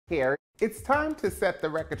care. It's time to set the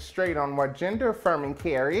record straight on what gender-affirming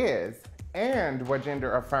care is and what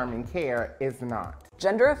gender-affirming care is not.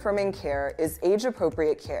 Gender-affirming care is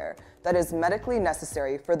age-appropriate care that is medically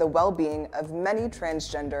necessary for the well-being of many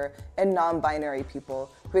transgender and non-binary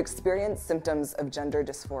people who experience symptoms of gender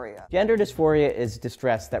dysphoria. Gender dysphoria is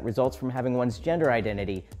distress that results from having one's gender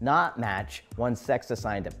identity not match one's sex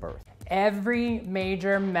assigned at birth. Every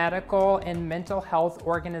major medical and mental health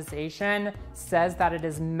organization says that it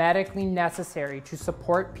is medically necessary to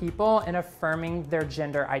support people in affirming their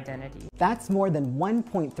gender identity. That's more than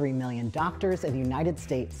 1.3 million doctors in the United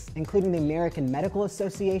States, including the American Medical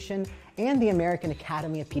Association and the American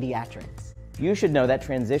Academy of Pediatrics. You should know that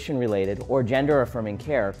transition-related or gender-affirming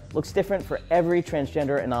care looks different for every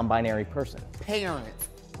transgender and non-binary person. Parents,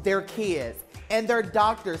 their kids, and their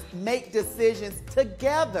doctors make decisions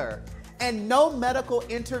together, and no medical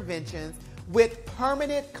interventions with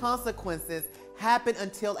permanent consequences happen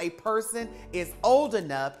until a person is old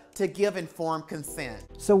enough to give informed consent.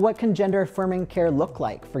 So what can gender-affirming care look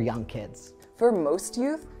like for young kids? For most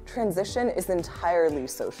youth, transition is entirely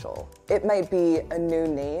social. It might be a new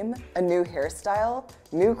name, a new hairstyle,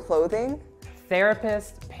 new clothing.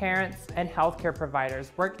 Therapists, parents, and healthcare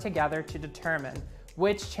providers work together to determine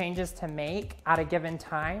which changes to make at a given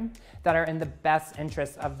time that are in the best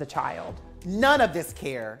interest of the child. None of this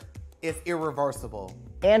care is irreversible.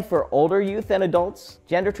 And for older youth and adults,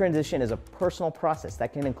 gender transition is a personal process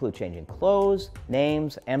that can include changing clothes,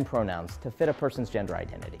 names, and pronouns to fit a person's gender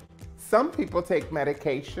identity. Some people take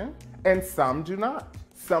medication and some do not.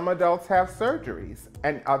 Some adults have surgeries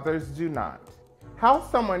and others do not. How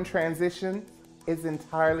someone transitions is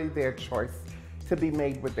entirely their choice to be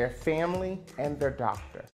made with their family and their doctor.